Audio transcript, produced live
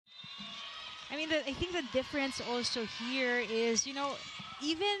I mean, I think the difference also here is, you know,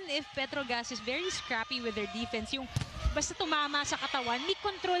 even if Petro Gazz is very scrappy with their defense, yung basta tumama sa katawan, may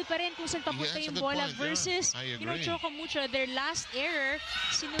control pa rin kung saan papunta yung bola versus, you know, Choco Mucho, their last error,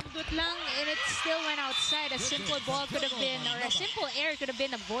 sinundot lang and it still went outside. A simple ball could have been, or a simple error could have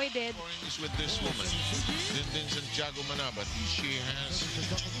been avoided. With this woman, Dindin Santiago Manabat, she has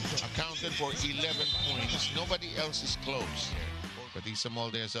accounted for 11 points. Nobody else is close. But Isa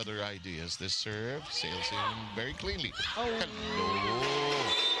Molde has other ideas. This serve sails in very cleanly. Oh. Hello.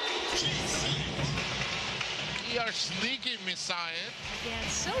 We are sneaky, Messiah. Again,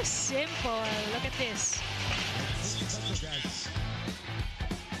 so simple. Look at this.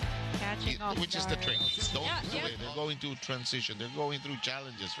 Catching off Which is the trick. Don't do yeah. it. They're going to transition. They're going through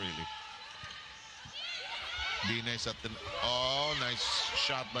challenges, really. Dina's at the... Oh, nice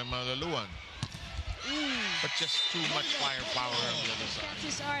shot by Malaluan. But just too much firepower on the other side.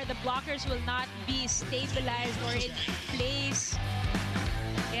 Chances are the blockers will not be stabilized or in place.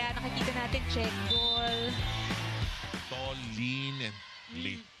 Kaya nakikita natin check goal. Tall, lean, and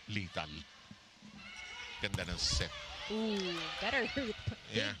lethal. Ganda ng set. Ooh, better hurt.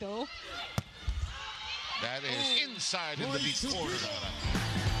 Yeah. Though. That is inside in the deep corner.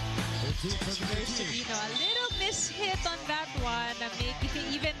 A little mishit on that one, making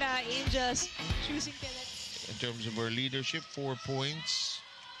even Angels choosing to let... In terms of our leadership, 4 points.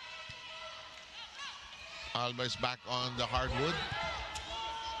 Alba is back on the hardwood.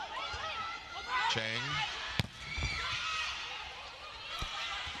 Cheng.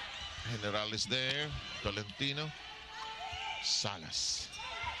 General is there. Tolentino. Salas.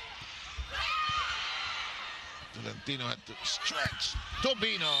 Tolentino had to stretch.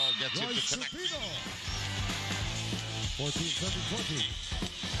 Tobino gets it to connect. 14-7-20.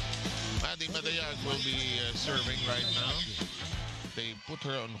 Maddie Madayag will be serving right now. They put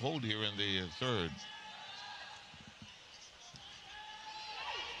her on hold here in the third.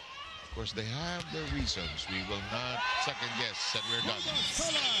 Of course, they have their reasons. We will not second guess, and we're done.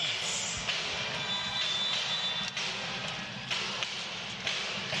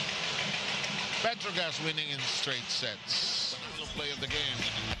 Petro Gazz winning in straight sets. Play of the game.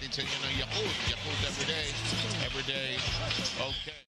 It's Yakult every day. Okay.